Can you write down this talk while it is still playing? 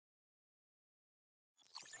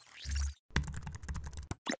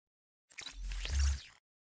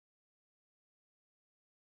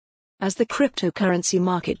As the cryptocurrency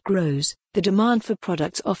market grows, the demand for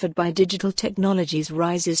products offered by digital technologies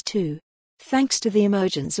rises too. Thanks to the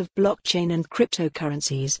emergence of blockchain and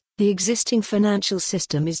cryptocurrencies, the existing financial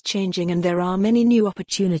system is changing and there are many new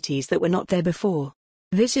opportunities that were not there before.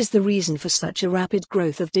 This is the reason for such a rapid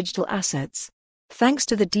growth of digital assets. Thanks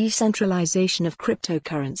to the decentralization of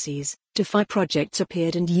cryptocurrencies, DeFi projects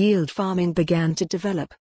appeared and yield farming began to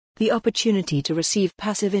develop. The opportunity to receive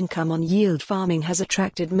passive income on yield farming has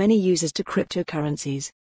attracted many users to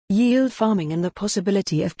cryptocurrencies. Yield farming and the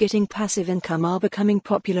possibility of getting passive income are becoming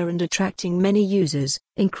popular and attracting many users,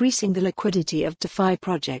 increasing the liquidity of DeFi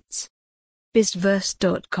projects.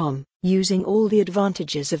 BUSDVerse.com, using all the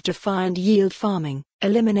advantages of DeFi and yield farming,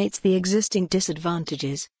 eliminates the existing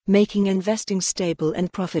disadvantages, making investing stable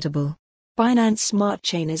and profitable. Binance Smart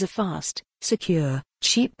Chain is a fast, secure,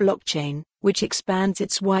 cheap blockchain, which expands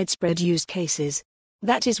its widespread use cases.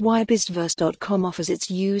 That is why BUSDVerse.com offers its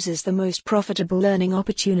users the most profitable learning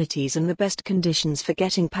opportunities and the best conditions for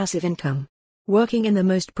getting passive income. Working in the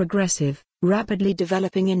most progressive, rapidly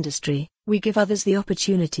developing industry, we give others the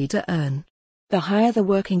opportunity to earn. The higher the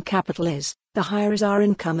working capital is, the higher is our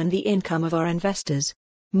income and the income of our investors.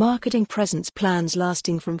 Marketing presence plans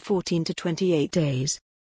lasting from 14 to 28 days.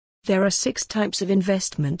 There are 6 types of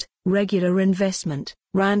investment: regular investment,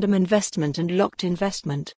 random investment and locked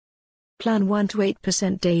investment. Plan 1 to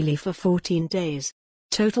 8% daily for 14 days.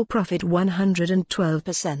 Total profit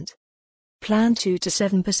 112%. Plan 2 to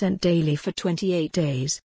 7% daily for 28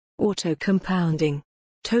 days. Auto compounding.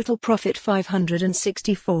 Total profit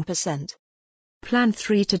 564%. Plan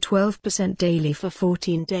 3 to 12% daily for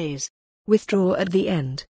 14 days. Withdraw at the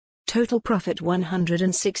end. Total profit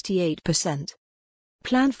 168%.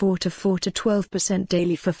 Plan 4 to 12%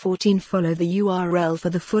 daily for 14. Follow the URL for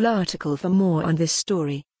the full article. For more on this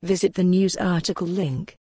story, visit the news article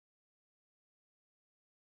link.